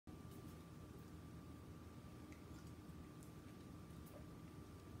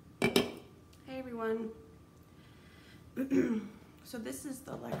everyone. So this is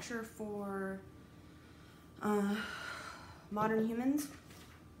the lecture for modern humans.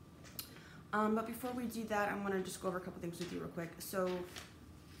 But before we do that, I want to just go over a couple things with you real quick. So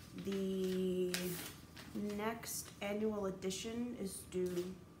the next annual edition is due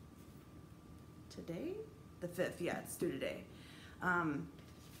today? The 5th, yeah, it's due today.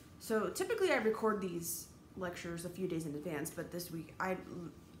 So typically I record these lectures a few days in advance, but this week I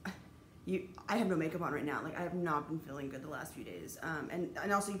have no makeup on right now. Like, I have not been feeling good the last few days. And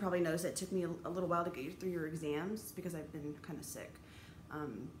also you probably noticed it took me a little while to get you through your exams because I've been kind of sick.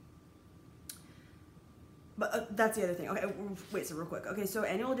 But that's the other thing. Okay, wait, so real quick. Okay, so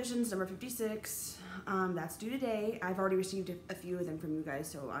annual editions number 56, that's due today. I've already received a few of them from you guys,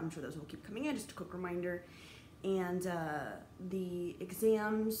 so I'm sure those will keep coming in. Just a quick reminder. And the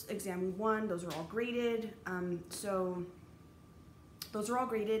exams, exam 1, those are all graded. So those are all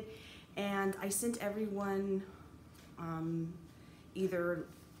graded, and I sent everyone either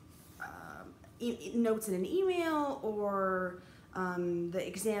notes in an email or the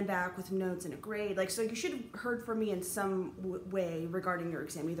exam back with notes and a grade. Like, so you should have heard from me in some way regarding your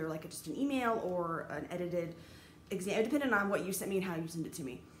exam, either like just an email or an edited exam, depending on what you sent me and how you sent it to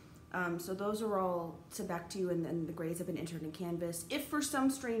me. So those are all sent back to you, and then the grades have been entered in Canvas. If for some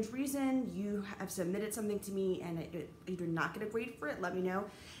strange reason you have submitted something to me and you do not get a grade for it, let me know.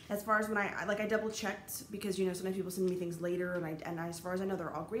 As far as when I double checked, because you know sometimes people send me things later, and as far as I know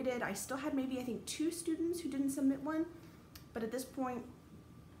they're all graded. I still had maybe I think 2 students who didn't submit one, but at this point,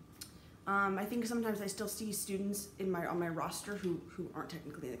 I think sometimes I still see students on my roster who aren't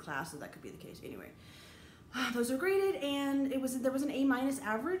technically in the class, so that could be the case anyway. Those are graded, and there was an A-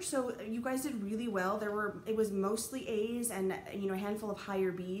 average, so you guys did really well. It was mostly A's and a handful of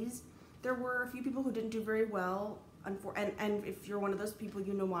higher B's. There were a few people who didn't do very well, and if you're one of those people,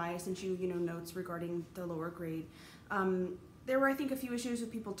 you know why I sent you notes regarding the lower grade. There were, I think, a few issues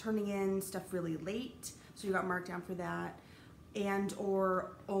with people turning in stuff really late, so you got marked down for that, and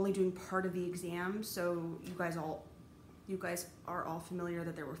or only doing part of the exam. So you guys are all familiar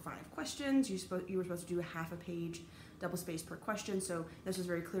that there were 5 questions. You were supposed to do a half a page, double space per question. So this was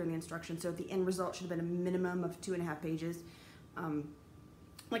very clear in the instructions. So the end result should have been a minimum of 2.5 pages.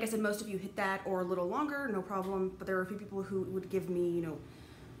 Like I said, most of you hit that or a little longer, no problem. But there were a few people who would give me,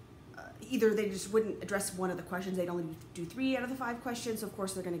 either they just wouldn't address one of the questions. They'd only do 3 out of the 5 questions. So of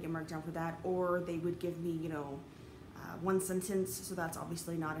course they're going to get marked down for that. Or they would give me, 1 sentence. So that's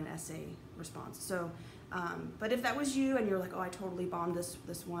obviously not an essay response. So. But if that was you and you're like, oh, I totally bombed this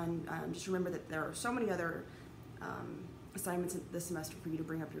one, just remember that there are so many other assignments this semester for you to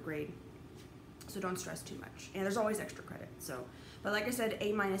bring up your grade. So don't stress too much. And there's always extra credit. But like I said,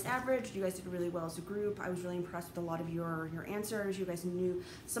 A- average. You guys did really well as a group. I was really impressed with a lot of your answers. You guys knew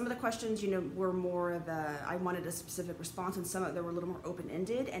some of the questions, were more of I wanted a specific response, and some of them were a little more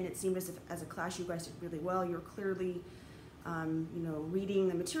open-ended. And it seemed as if, as a class, you guys did really well. You're clearly reading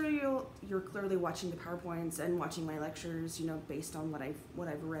the material, you're clearly watching the PowerPoints and watching my lectures, based on what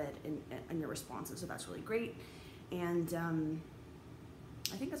I've read in your responses. So that's really great. And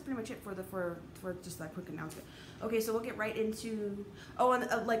I think that's pretty much it for just that quick announcement. Okay, so we'll get right into,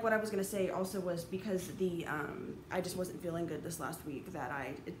 and like what I was gonna say also was because I just wasn't feeling good this last week that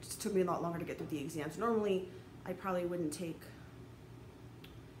it just took me a lot longer to get through the exams. Normally, I probably wouldn't take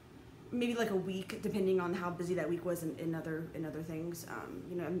maybe like a week, depending on how busy that week was in other things.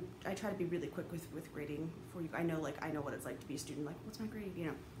 I try to be really quick with grading for you. I know what it's like to be a student. Like, what's my grade?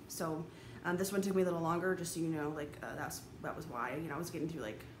 So this one took me a little longer, just so you know. That was why. I was getting through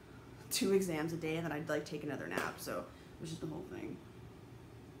like 2 exams a day, and then I'd take another nap. So it was just the whole thing.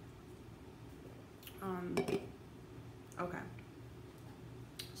 Okay.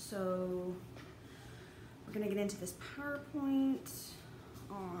 So we're gonna get into this PowerPoint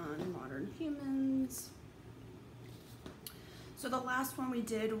on modern humans. So the last one we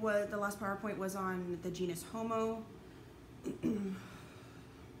did the last PowerPoint was on the genus Homo.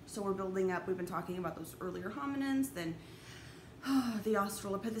 So we're building up, we've been talking about those earlier hominins, then the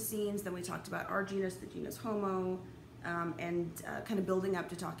Australopithecines, then we talked about our genus, the genus Homo, and kind of building up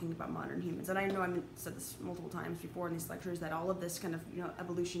to talking about modern humans. And I know I've said this multiple times before in these lectures that all of this kind of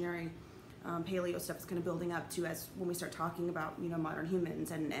evolutionary paleo stuff is kind of building up to as when we start talking about modern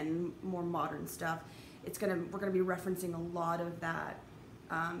humans and more modern stuff. We're gonna be referencing a lot of that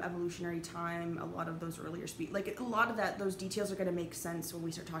evolutionary time, a lot of those earlier a lot of those details are gonna make sense when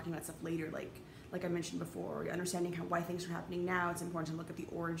we start talking about stuff later. Like I mentioned before, understanding why things are happening now. It's important to look at the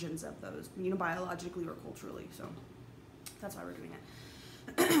origins of those, biologically or culturally. So that's why we're doing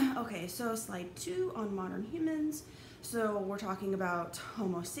it. Okay, so slide 2 on modern humans. So we're talking about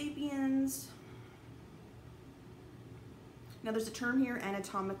Homo sapiens. Now there's a term here,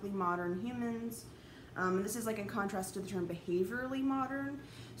 anatomically modern humans. This is like in contrast to the term behaviorally modern.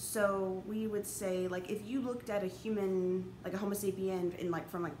 So we would say, like, if you looked at a human, like a Homo sapien in like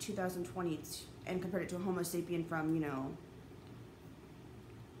from like 2020 and compared it to a Homo sapien from,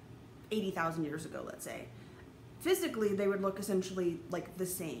 80,000 years ago, let's say, physically they would look essentially like the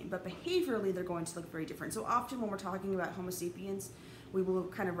same, but behaviorally they're going to look very different. So often when we're talking about Homo sapiens, we will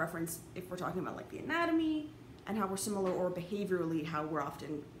kind of reference if we're talking about like the anatomy and how we're similar, or behaviorally how we're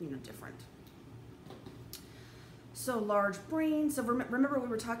often, different. So large brains. So remember we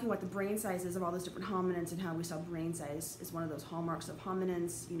were talking about the brain sizes of all those different hominins and how we saw brain size is one of those hallmarks of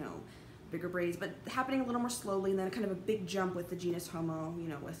hominins, bigger brains, but happening a little more slowly, and then kind of a big jump with the genus Homo,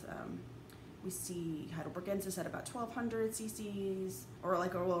 with, we see Heidelbergensis at about 1,200 cc's, or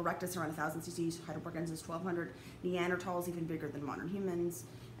like Erectus around 1,000 cc's, Heidelbergensis 1,200, Neanderthals even bigger than modern humans,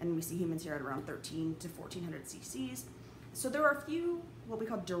 and we see humans here at around 1,300 to 1,400 cc's. So there are a few what we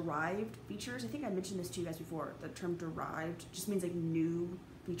call derived features. I think I mentioned this to you guys before. The term derived just means like new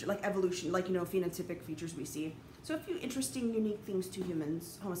feature, like evolution, like, phenotypic features we see. So a few interesting, unique things to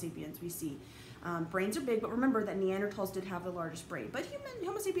humans, Homo sapiens, we see. Brains are big, but remember that Neanderthals did have the largest brain. But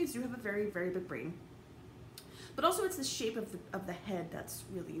Homo sapiens do have a very, very big brain. But also it's the shape of the head that's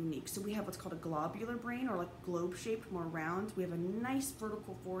really unique. So we have what's called a globular brain, or like globe-shaped, more round. We have a nice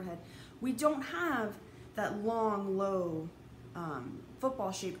vertical forehead. We don't have that long, low,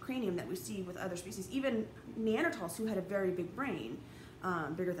 football-shaped cranium that we see with other species. Even Neanderthals, who had a very big brain,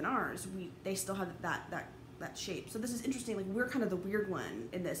 bigger than ours, they still have that shape. So this is interesting. Like, we're kind of the weird one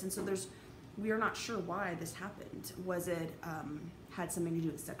in this, and so we are not sure why this happened. Was it had something to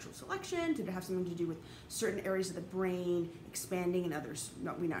do with sexual selection? Did it have something to do with certain areas of the brain expanding and others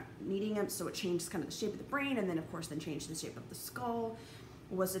not needing them? So it changed kind of the shape of the brain, and then of course changed the shape of the skull.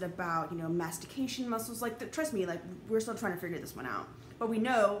 Was it about, mastication muscles? Like, trust me, like, we're still trying to figure this one out. But we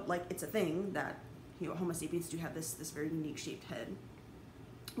know, like, it's a thing that, Homo sapiens do have this very unique shaped head.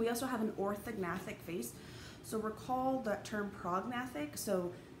 We also have an orthognathic face. So recall that term prognathic,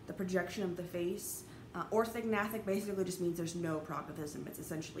 so the projection of the face. Orthognathic basically just means there's no prognathism. It's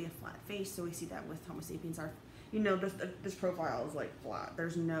essentially a flat face. So we see that with Homo sapiens. This profile is like flat.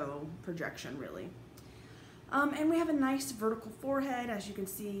 There's no projection really. And we have a nice vertical forehead, as you can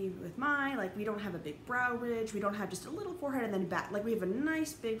see with mine. Like, we don't have a big brow ridge. We don't have just a little forehead and then back. Like, we have a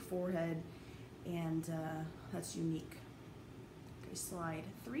nice big forehead, and that's unique. Okay, slide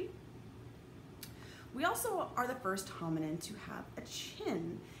 3. We also are the first hominin to have a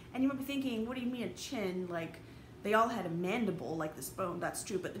chin. And you might be thinking, what do you mean a chin? Like, they all had a mandible, like this bone. That's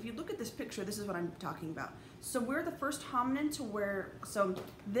true. But if you look at this picture, this is what I'm talking about. So we're the first hominin to wear, so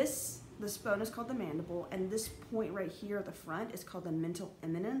this bone is called the mandible, and this point right here at the front is called the mental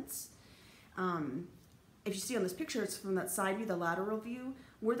eminence. If you see on this picture, it's from that side view, the lateral view.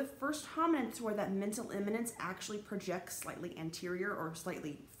 We're the first hominin where that mental eminence actually projects slightly anterior or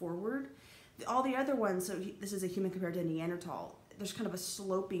slightly forward. All the other ones, so this is a human compared to a Neanderthal, there's kind of a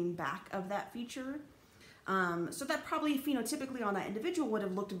sloping back of that feature. So that probably phenotypically on that individual would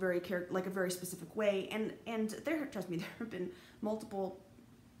have looked like a very specific way. And trust me, there have been multiple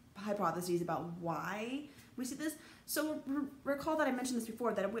hypotheses about why we see this. So recall that I mentioned this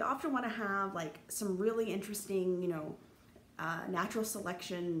before, that we often want to have like some really interesting, natural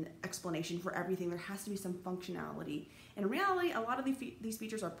selection explanation for everything. There has to be some functionality. In reality, a lot of these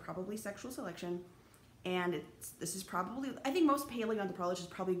features are probably sexual selection, and this is probably, I think most paleoanthropologists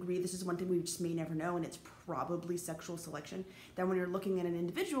probably agree this is one thing we just may never know, and it's probably sexual selection. That when you're looking at an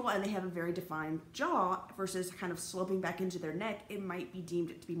individual and they have a very defined jaw versus kind of sloping back into their neck, it might be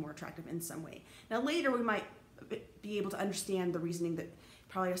deemed to be more attractive in some way. Now later we might be able to understand the reasoning that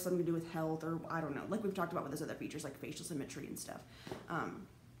probably has something to do with health, or I don't know, like we've talked about with those other features like facial symmetry and stuff.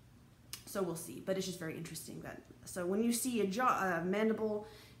 So we'll see, but it's just very interesting that, so when you see a mandible,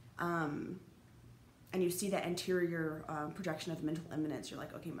 and you see that anterior projection of the mental eminence, you're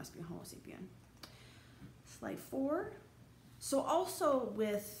like, okay, must be a Homo sapien. Slide 4. So also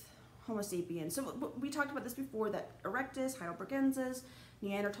with Homo sapiens, so we talked about this before, that Erectus, Heidelbergensis,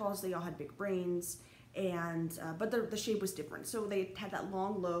 Neanderthals, they all had big brains, and but the shape was different. So they had that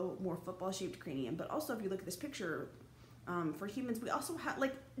long, low, more football-shaped cranium. But also, if you look at this picture, for humans, we also have,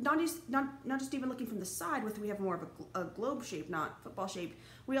 like, not just even looking from the side, we have more of a globe shape, not football shape.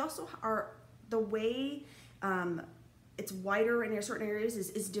 We also are, the way it's wider in certain areas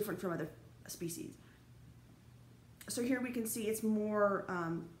is different from other species. So here we can see it's more,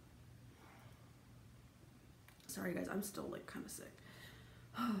 sorry guys, I'm still like kind of sick.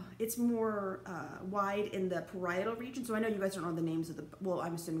 it's more wide in the parietal region. So I know you guys don't know the names of the, well,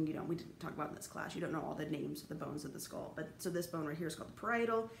 I'm assuming you don't. We didn't talk about it in this class. You don't know all the names of the bones of the skull. But so this bone right here is called the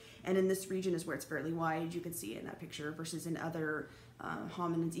parietal. And in this region is where it's fairly wide. You can see it in that picture versus in other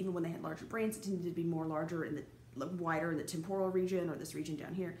hominins, even when they had larger brains, it tended to be more larger in the wider in the temporal region or this region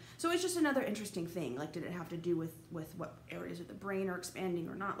down here. So it's just another interesting thing. Like, did it have to do with what areas of the brain are expanding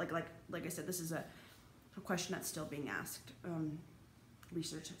or not? Like I said, this is a question that's still being asked.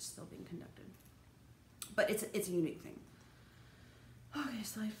 Research that's still being conducted. But it's a unique thing. Okay,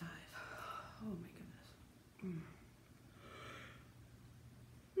 slide 5. Oh my goodness.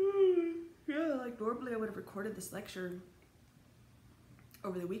 Yeah, like normally I would have recorded this lecture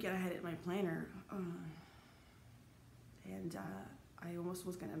over the weekend. I had it in my planner. And I almost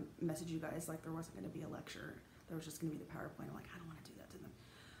was going to message you guys like there wasn't going to be a lecture. There was just going to be the PowerPoint. I'm like, I don't want to do that to them.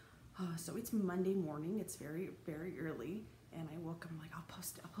 So it's Monday morning. It's very, very early. And I woke up, I'm like, I'll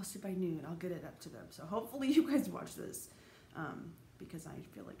post it by noon. I'll get it up to them. So hopefully you guys watch this because I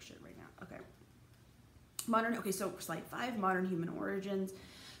feel like shit right now. Okay. So slide 5, modern human origins.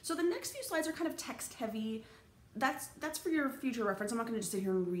 So the next few slides are kind of text heavy. That's for your future reference. I'm not going to just sit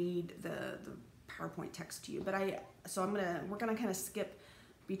here and read the PowerPoint text to you, but we're gonna kind of skip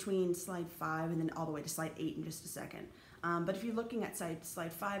between slide 5 and then all the way to slide 8 in just a second. But if you're looking at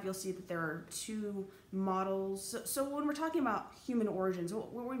slide 5, you'll see that there are 2 models. So when we're talking about human origins,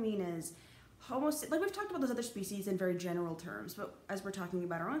 what we mean is like we've talked about those other species in very general terms, but as we're talking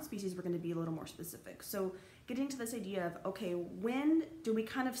about our own species, we're going to be a little more specific. So getting to this idea of, okay, when do we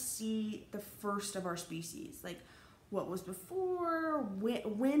kind of see the first of our species? Like, what was before,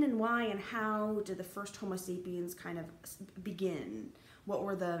 when and why and how did the first Homo sapiens kind of begin? What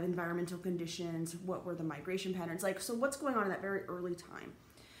were the environmental conditions? What were the migration patterns? Like, so what's going on in that very early time?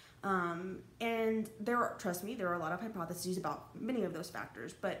 And trust me, there are a lot of hypotheses about many of those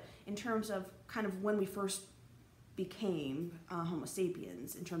factors, but in terms of kind of when we first became Homo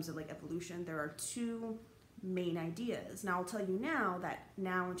sapiens, in terms of like evolution, there are 2 main ideas. Now I'll tell you now that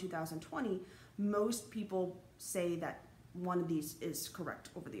now in 2020, most people say that one of these is correct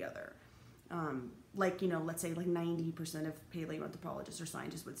over the other. Like, let's say like 90% of paleoanthropologists or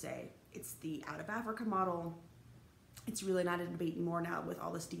scientists would say it's the out of Africa model. It's really not a debate anymore now with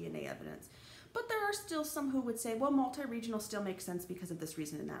all this DNA evidence. But there are still some who would say, well, multi-regional still makes sense because of this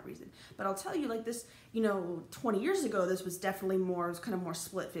reason and that reason. But I'll tell you, like this, 20 years ago, this was definitely more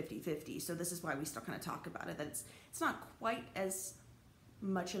split 50-50. So this is why we still kind of talk about it, that it's not quite as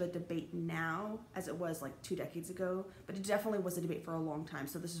much of a debate now as it was like 2 decades ago, but it definitely was a debate for a long time.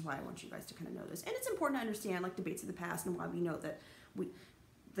 So this is why I want you guys to kind of know this. And it's important to understand like debates of the past and why we know that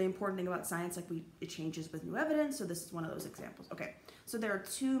the important thing about science, it changes with new evidence. So this is one of those examples. Okay, so there are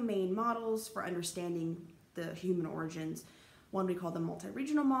 2 main models for understanding the human origins. One we call the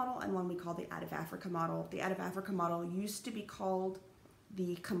multi-regional model and one we call the out of Africa model. The out of Africa model used to be called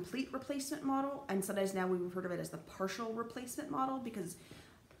the complete replacement model, and sometimes now we refer to it as the partial replacement model because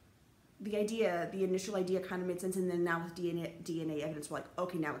the initial idea kind of made sense, and then now with DNA evidence, we're like,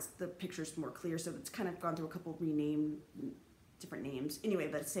 okay, now the picture's more clear, so it's kind of gone through a couple different names. Anyway,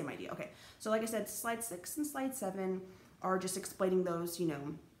 but it's the same idea. Okay, so like I said, slide 6 and slide 7 are just explaining those,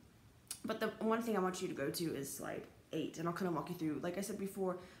 but the one thing I want you to go to is slide 8, and I'll kind of walk you through. Like I said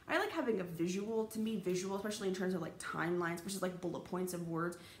before, I like having a visual, especially in terms of like timelines versus like bullet points of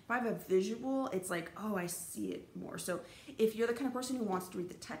words. If I have a visual, it's like, oh, I see it more. So if you're the kind of person who wants to read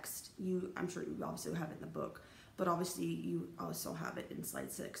the text, I'm sure you obviously have it in the book, but obviously you also have it in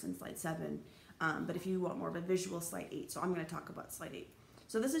slide 6 and slide 7. But if you want more of a visual, slide 8. So I'm going to talk about slide 8.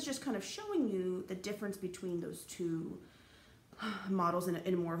 So this is just kind of showing you the difference between those 2 models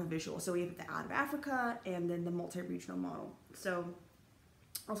in more of a visual. So we have the out of Africa and then the multi-regional model. So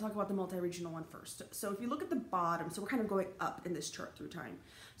I'll talk about the multi-regional one first. So if you look at the bottom, so we're kind of going up in this chart through time.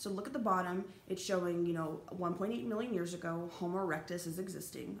 So look at the bottom, it's showing, 1.8 million years ago, Homo erectus is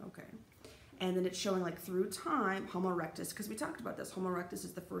existing, okay. And then it's showing like through time, Homo erectus, because we talked about this, Homo erectus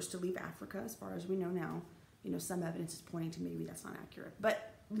is the first to leave Africa as far as we know now. Some evidence is pointing to maybe that's not accurate.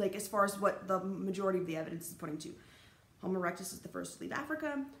 But like as far as what the majority of the evidence is pointing to, Homo erectus is the first to leave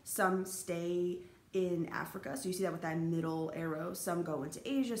Africa. Some stay in Africa, so you see that with that middle arrow. Some go into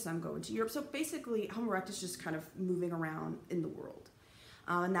Asia, some go into Europe. So basically, Homo erectus is just kind of moving around in the world.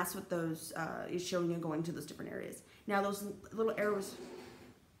 And that's what those is showing you going to those different areas. Now those little arrows,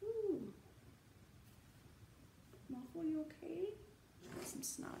 ooh, Waffle, you okay? Got some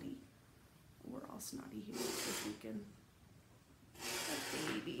snotty. We're all snotty here this weekend.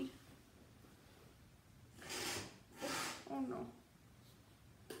 A baby. Oh no.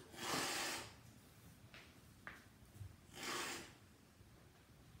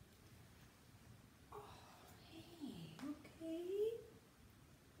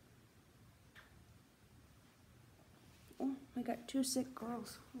 I got 2 sick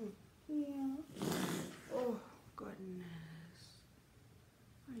girls. Yeah. Oh, goodness.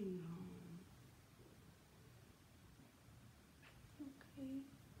 I know. Okay.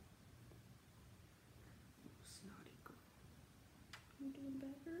 Snotty girl. You doing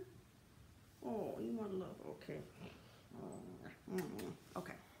better? Oh, you want love? Okay.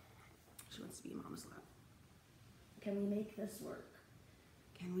 Okay. She wants to be in Mama's lap. Can we make this work?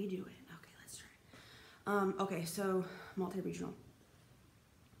 Can we do it? Okay, let's try. Okay, so multi-regional.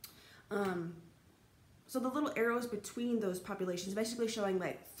 So the little arrows between those populations basically showing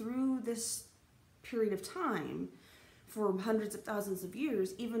like through this period of time for hundreds of thousands of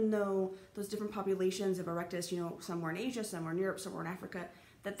years, even though those different populations of Erectus, some were in Asia, some were in Europe, some were in Africa,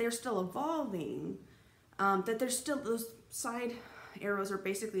 that they're still evolving, that there's still, those side arrows are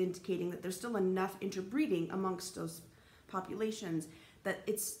basically indicating that there's still enough interbreeding amongst those populations that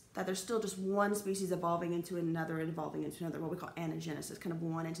there's still just one species evolving into another and evolving into another, what we call anagenesis, kind of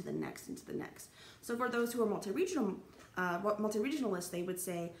one into the next, into the next. So for those who are multi-regionalists, they would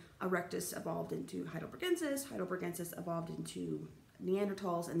say Erectus evolved into Heidelbergensis, Heidelbergensis evolved into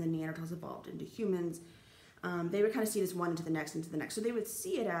Neanderthals, and then Neanderthals evolved into humans. They would kind of see it as one into the next, into the next. So they would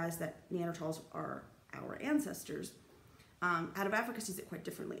see it as that Neanderthals are our ancestors. Out of Africa sees it quite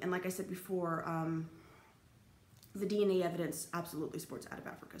differently. And like I said before, the DNA evidence absolutely supports out of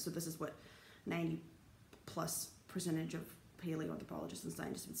Africa. So this is what 90+% of paleoanthropologists and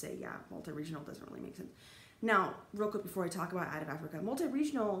scientists would say, yeah, multi-regional doesn't really make sense. Now, real quick before I talk about out of Africa,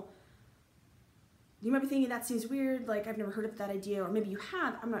 multi-regional, you might be thinking that seems weird, like I've never heard of that idea, or maybe you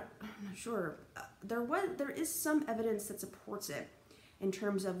have, I'm not sure. There is some evidence that supports it in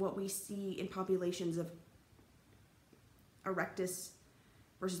terms of what we see in populations of Erectus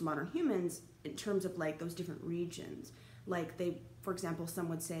versus modern humans in terms of like those different regions. Like for example, some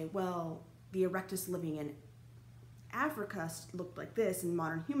would say, well, the Erectus living in Africa looked like this and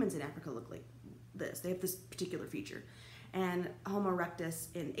modern humans in Africa look like this. They have this particular feature. And Homo erectus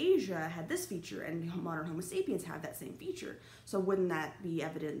in Asia had this feature and modern Homo sapiens have that same feature. So wouldn't that be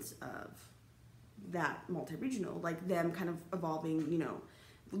evidence of that multi-regional, like them kind of evolving,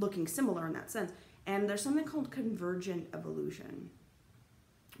 looking similar in that sense? And there's something called convergent evolution.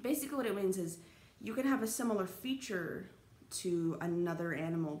 Basically what it means is you can have a similar feature to another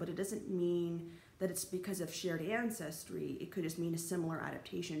animal, but it doesn't mean that it's because of shared ancestry. It could just mean a similar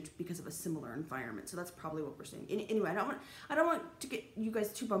adaptation because of a similar environment. So that's probably what we're saying. Anyway, I don't want to get you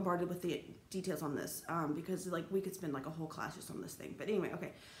guys too bombarded with the details on this because like we could spend like a whole class just on this thing. But anyway,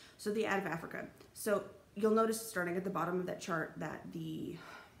 okay. So the out of Africa. So you'll notice starting at the bottom of that chart that the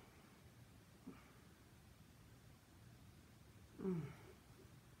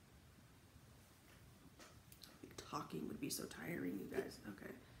talking would be so tiring, you guys.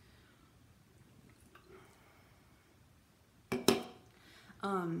 Okay.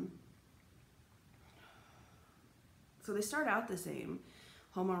 So they start out the same.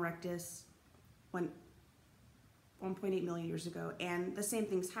 Homo erectus, 1.8 million years ago, and the same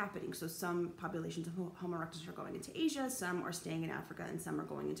thing's happening. So some populations of Homo erectus are going into Asia, some are staying in Africa, and some are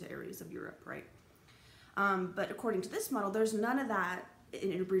going into areas of Europe, right? But according to this model, there's none of that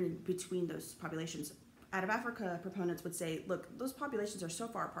interbreeding between those populations. Out of Africa, proponents would say, look, those populations are so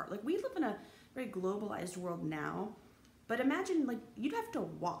far apart. Like, we live in a very globalized world now, but imagine, like, you'd have to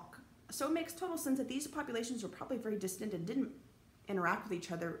walk. So it makes total sense that these populations were probably very distant and didn't interact with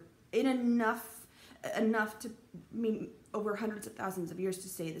each other in enough to mean over hundreds of thousands of years to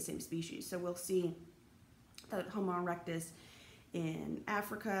stay the same species. So we'll see that Homo erectus in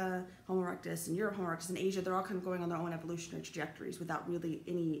Africa, Homo erectus in Europe, Homo erectus in Asia, they're all kind of going on their own evolutionary trajectories without really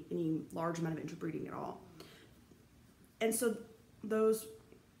any large amount of interbreeding at all. And so those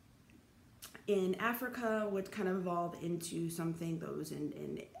in Africa would kind of evolve into something, those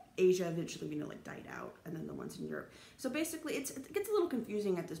in Asia eventually, like died out, and then the ones in Europe. So basically it gets a little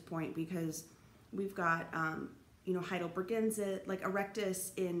confusing at this point because we've got, Heidelbergensis, like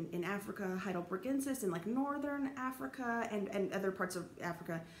Erectus in Africa, Heidelbergensis in like northern Africa and other parts of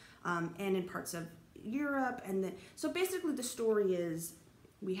Africa, and in parts of Europe. And then, so basically the story is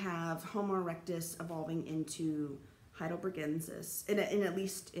we have Homo erectus evolving into Heidelbergensis, in at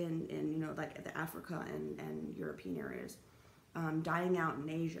least in like the Africa and European areas, dying out in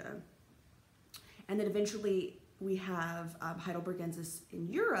Asia. And then eventually we have Heidelbergensis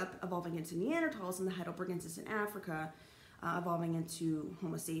in Europe evolving into Neanderthals, and the Heidelbergensis in Africa evolving into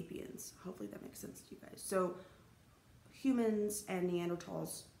Homo sapiens. Hopefully that makes sense to you guys. So humans and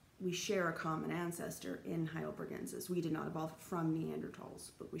Neanderthals, we share a common ancestor in Heidelbergensis. We did not evolve from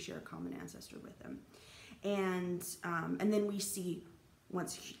Neanderthals, but we share a common ancestor with them. And then we see,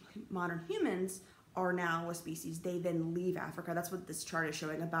 once modern humans are now a species, they then leave Africa. That's what this chart is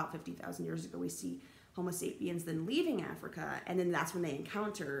showing. About 50,000 years ago, we see Homo sapiens then leaving Africa, and then that's when they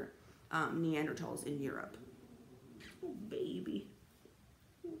encounter Neanderthals in Europe. Oh, baby.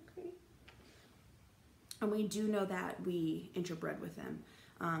 Okay. And we do know that we interbred with them.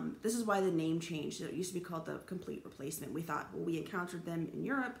 This is why the name changed. It used to be called the complete replacement. We thought, well, we encountered them in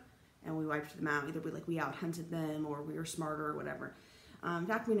Europe, and we wiped them out. Either we out-hunted them, or we were smarter, or whatever. In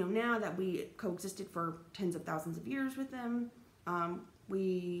fact, we know now that we coexisted for tens of thousands of years with them.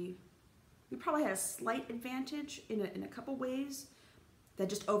 We probably had a slight advantage in a couple ways that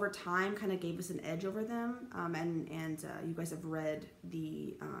just over time kind of gave us an edge over them. And you guys have read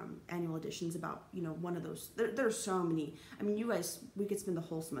the annual editions about, you know, one of those. There's so many. I mean, you guys, we could spend the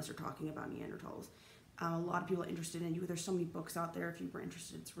whole semester talking about Neanderthals. A lot of people are interested in you. There's so many books out there. If you were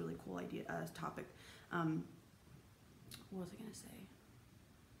interested, it's a really cool topic. What was I gonna say?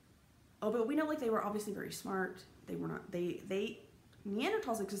 Oh, but we know, like, they were obviously very smart. They were not,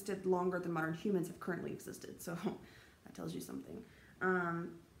 Neanderthals existed longer than modern humans have currently existed, so that tells you something. Okay,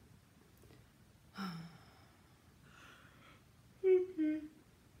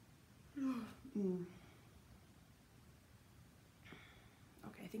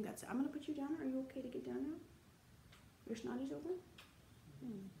 I think that's it. I'm gonna put you down. Are you okay to get down now? Your snotty's over?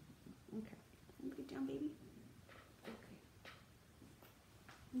 Okay. Let me get down, baby.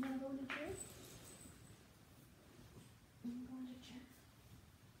 You wanna go in the chair? You can go in the chair.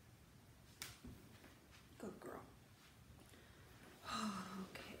 Good girl.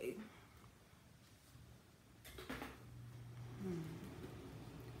 Okay.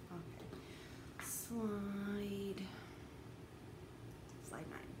 Okay. Slide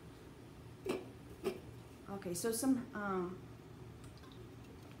 9. Okay, so some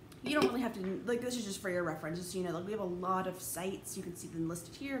you don't really have to, like, this is just for your reference, just so you know, like, we have a lot of sites, you can see them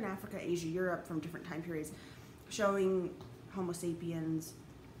listed here in Africa, Asia, Europe, from different time periods, showing Homo sapiens.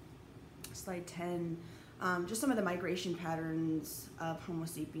 Slide 10, just some of the migration patterns of Homo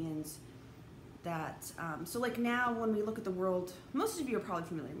sapiens that, so like now when we look at the world, most of you are probably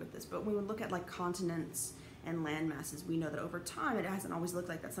familiar with this, but when we look at like continents and land masses, we know that over time it hasn't always looked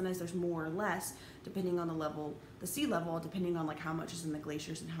like that. Sometimes there's more or less, depending on the level, the sea level, depending on like how much is in the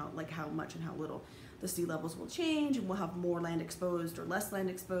glaciers and how much and how little. The sea levels will change, and we'll have more land exposed or less land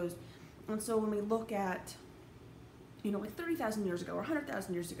exposed. And so when we look at, you know, like 30,000 years ago or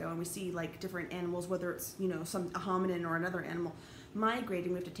 100,000 years ago, and we see like different animals, whether it's, you know, a hominin or another animal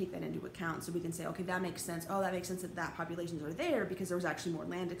migrating, we have to take that into account. So we can say, okay, that makes sense. Oh, that makes sense that populations are there because there was actually more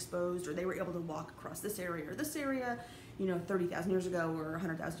land exposed, or they were able to walk across this area or this area, you know, 30,000 years ago or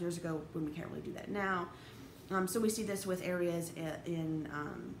 100,000 years ago, when we can't really do that now. So we see this with areas in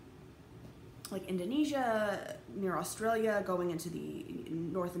like Indonesia, near Australia, going into the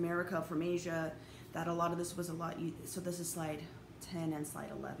North America from Asia, that a lot of this was so this is slide 10 and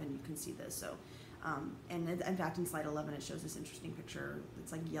slide 11, you can see this. So, and in fact, in slide 11, it shows this interesting picture.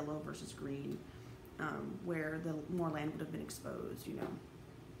 It's like yellow versus green, where the more land would have been exposed, you know.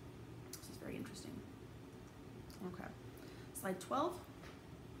 This is very interesting. Okay, slide 12,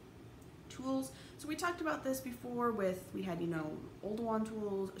 tools. So we talked about this before we had, you know, Oldowan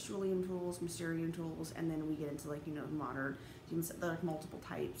tools, Acheulean tools, Mousterian tools, and then we get into like, you know, modern, there are multiple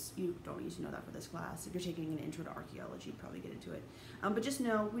types. You don't need to know that for this class. If you're taking an intro to archaeology, you probably get into it. But just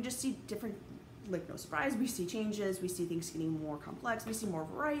know, we just see different, like, no surprise, we see changes, we see things getting more complex, we see more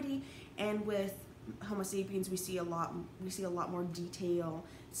variety, and with Homo sapiens, we see a lot more detail,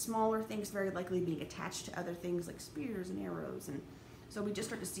 smaller things very likely being attached to other things like spears and arrows, and so we just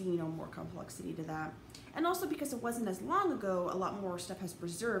start to see, you know, more complexity to that. And also because it wasn't as long ago, a lot more stuff has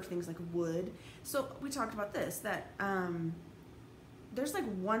preserved, things like wood. So we talked about this, that there's like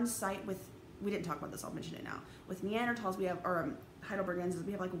one site we didn't talk about this, I'll mention it now. With Neanderthals, we have, or Heidelbergensis,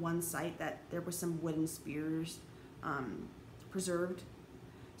 we have like one site that there was some wooden spears preserved.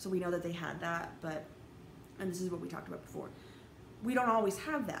 So we know that they had that, and this is what we talked about before. We don't always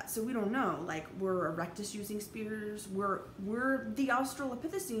have that, so we don't know. Like, were Erectus using spears? Were the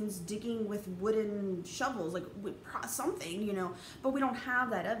Australopithecines digging with wooden shovels, like with something, you know? But we don't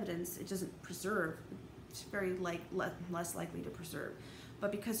have that evidence. It doesn't preserve. It's very less likely to preserve.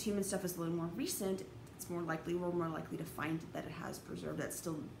 But because human stuff is a little more recent, we're more likely to find that it has preserved. That's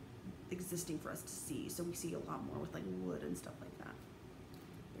still existing for us to see. So we see a lot more with like wood and stuff like that.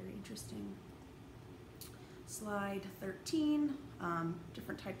 Very interesting. Slide 13,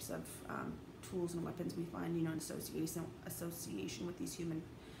 different types of tools and weapons we find, you know, in association with these human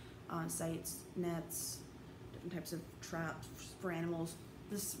sites, nets, different types of traps for animals.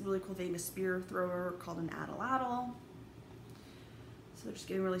 This really cool thing, a spear thrower called an atlatl. So they're just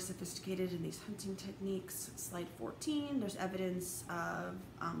getting really sophisticated in these hunting techniques. Slide 14, there's evidence of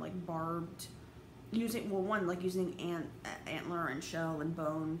like barbed, using antler and shell and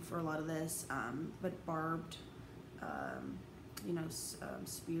bone for a lot of this, but barbed,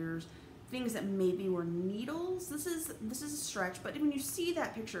 spears, things that maybe were needles. This is a stretch, but when you see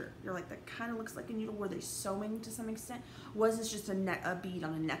that picture, you're like, that kind of looks like a needle. Were they sewing to some extent? Was this just a bead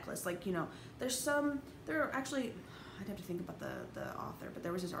on a necklace? Like, there are actually, I'd have to think about the author, but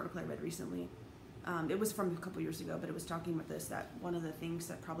there was this article I read recently. It was from a couple years ago, but it was talking about this, that one of the things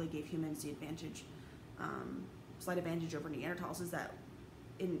that probably gave humans the advantage, slight advantage over Neanderthals, is that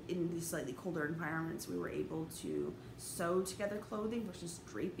in these slightly colder environments, we were able to sew together clothing versus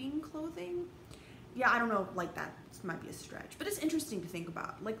draping clothing. Yeah, I don't know, like that might be a stretch, but it's interesting to think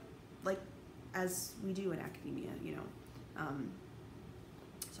about, like as we do in academia,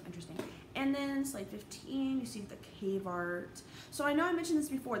 so interesting. And then slide 15, you see the cave art. So I know I mentioned this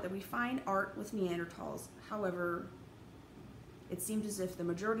before, that we find art with Neanderthals. However, it seems as if the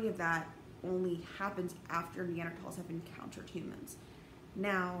majority of that only happens after Neanderthals have encountered humans.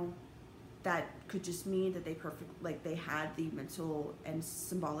 Now, that could just mean that they had the mental and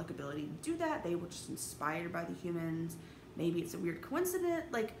symbolic ability to do that. They were just inspired by the humans. Maybe it's a weird coincidence.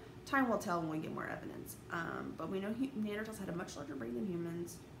 Like, time will tell when we get more evidence. But we know Neanderthals had a much larger brain than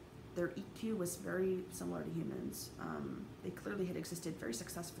humans. Their EQ was very similar to humans. They clearly had existed very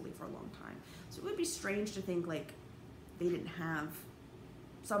successfully for a long time. So it would be strange to think like they didn't have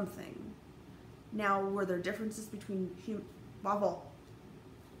something. Now, were there differences between Waffle?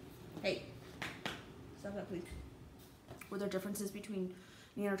 Hey, stop that, please. Were there differences between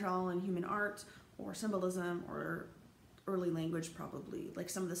Neanderthal and human art, or symbolism, or early language? Probably. Like,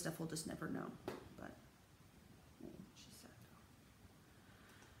 some of the stuff we'll just never know. But she said.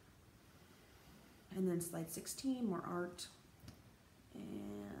 And then slide 16, more art.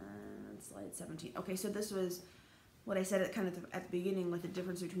 And slide 17. Okay, so this was what I said at the beginning, with the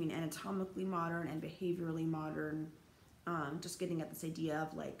difference between anatomically modern and behaviorally modern. Just getting at this idea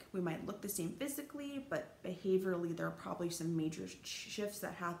of, like, we might look the same physically, but behaviorally there are probably some major shifts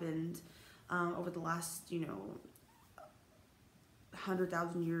that happened over the last,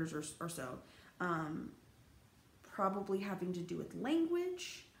 100,000 years or so. Probably having to do with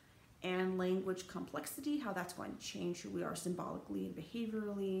language and language complexity, how that's going to change who we are symbolically and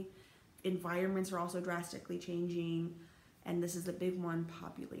behaviorally. Environments are also drastically changing. And this is the big one,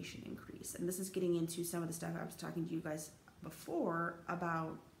 population increase. And this is getting into some of the stuff I was talking to you guys before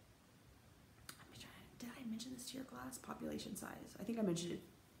about, did I mention this to your class? Population size. I think I mentioned it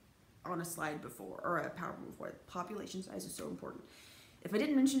on a slide before, or a PowerPoint before. Population size is so important. If I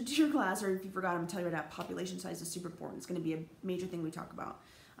didn't mention it to your class, or if you forgot, I'm telling you right now, population size is super important. It's going to be a major thing we talk about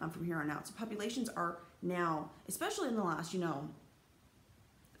from here on out. So populations are now, especially in the last,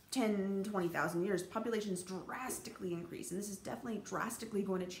 10, 20,000 years, populations drastically increase. And this is definitely drastically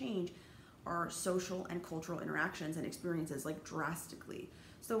going to change our social and cultural interactions and experiences, like drastically.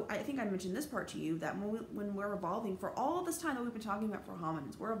 So I think I mentioned this part to you, that when we're evolving, for all this time that we've been talking about for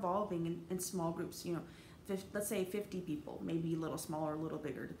hominids, we're evolving in small groups, let's say 50 people, maybe a little smaller, a little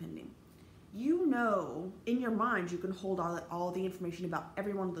bigger, depending. In your mind, you can hold all the information about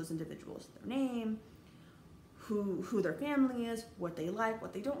every one of those individuals, their name, who their family is, what they like,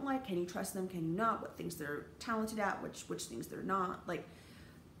 what they don't like, can you trust them, can you not, what things they're talented at, which things they're not. Like,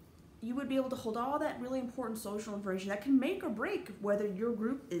 you would be able to hold all that really important social information that can make or break whether your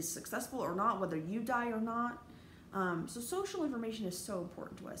group is successful or not, whether you die or not. So social information is so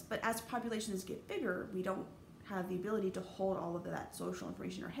important to us. But as populations get bigger, we don't have the ability to hold all of that social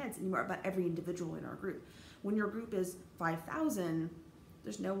information in our heads anymore about every individual in our group. When your group is 5,000,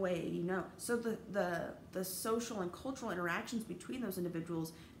 there's no way So the social and cultural interactions between those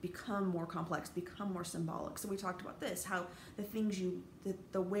individuals become more complex, become more symbolic. So we talked about this, how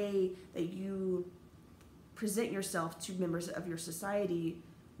the way that you present yourself to members of your society,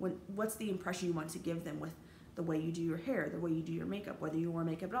 what's the impression you want to give them with the way you do your hair, the way you do your makeup, whether you wear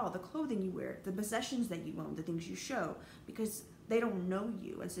makeup at all, the clothing you wear, the possessions that you own, the things you show, because they don't know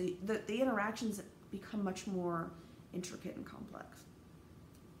you. And so the interactions become much more intricate and complex.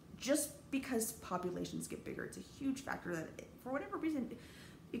 Just because populations get bigger, it's a huge factor that, for whatever reason,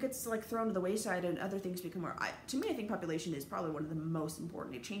 it gets like thrown to the wayside and other things become more. To me, I think population is probably one of the most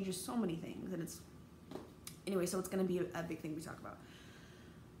important. It changes so many things, and anyway. So it's going to be a big thing we talk about.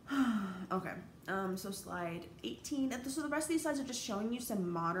 Okay. So slide 18. So the rest of these slides are just showing you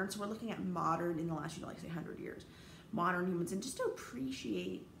some modern. So we're looking at modern in the last, say 100 years, modern humans, and just to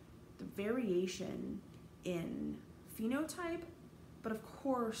appreciate the variation in phenotype. But of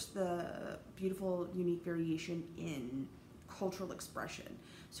course, the beautiful, unique variation in cultural expression.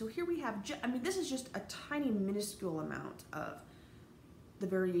 So here we have, I mean, this is just a tiny minuscule amount of the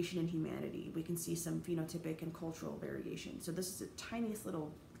variation in humanity. We can see some phenotypic and cultural variation. So this is a tiniest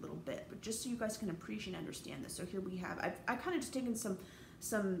little bit, but just so you guys can appreciate and understand this. So here we have, I've kind of just taken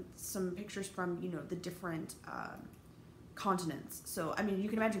some pictures from, you know, the different continents. So, I mean, you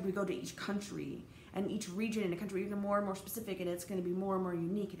can imagine if we go to each country and each region in a country, even more and more specific, and it's going to be more and more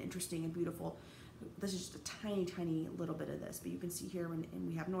unique and interesting and beautiful. This is just a tiny, tiny little bit of this, but you can see here when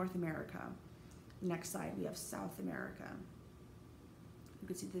we have North America. Next slide, we have South America. You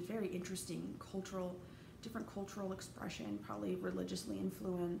can see the very interesting different cultural expression, probably religiously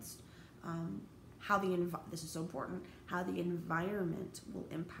influenced. How this is so important, how the environment will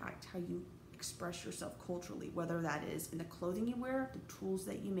impact how you express yourself culturally, whether that is in the clothing you wear, the tools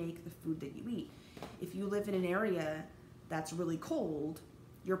that you make, the food that you eat. If you live in an area that's really cold,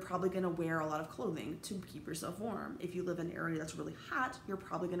 you're probably going to wear a lot of clothing to keep yourself warm. If you live in an area that's really hot, you're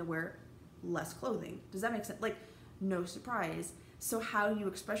probably going to wear less clothing. Does that make sense? Like, no surprise. So how you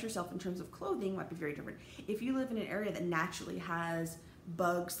express yourself in terms of clothing might be very different. If you live in an area that naturally has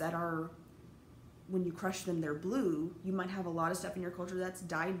bugs that are, when you crush them, they're blue, you might have a lot of stuff in your culture that's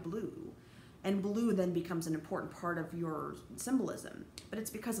dyed blue. And blue then becomes an important part of your symbolism. But it's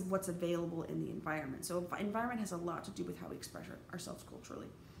because of what's available in the environment. So environment has a lot to do with how we express ourselves culturally.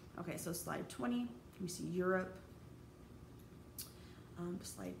 Okay, so slide 20, we see Europe.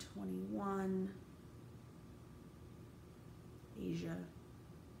 Slide 21, Asia.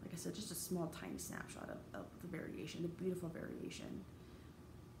 Like I said, just a small, tiny snapshot of the variation, the beautiful variation.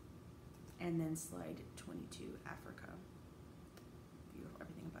 And then slide 22, Africa. Beautiful,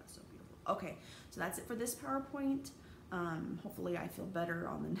 everything about it so beautiful. Okay, so that's it for this PowerPoint. Hopefully I feel better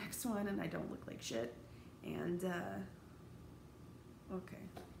on the next one and I don't look like shit. And, okay.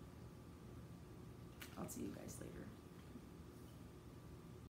 I'll see you guys later.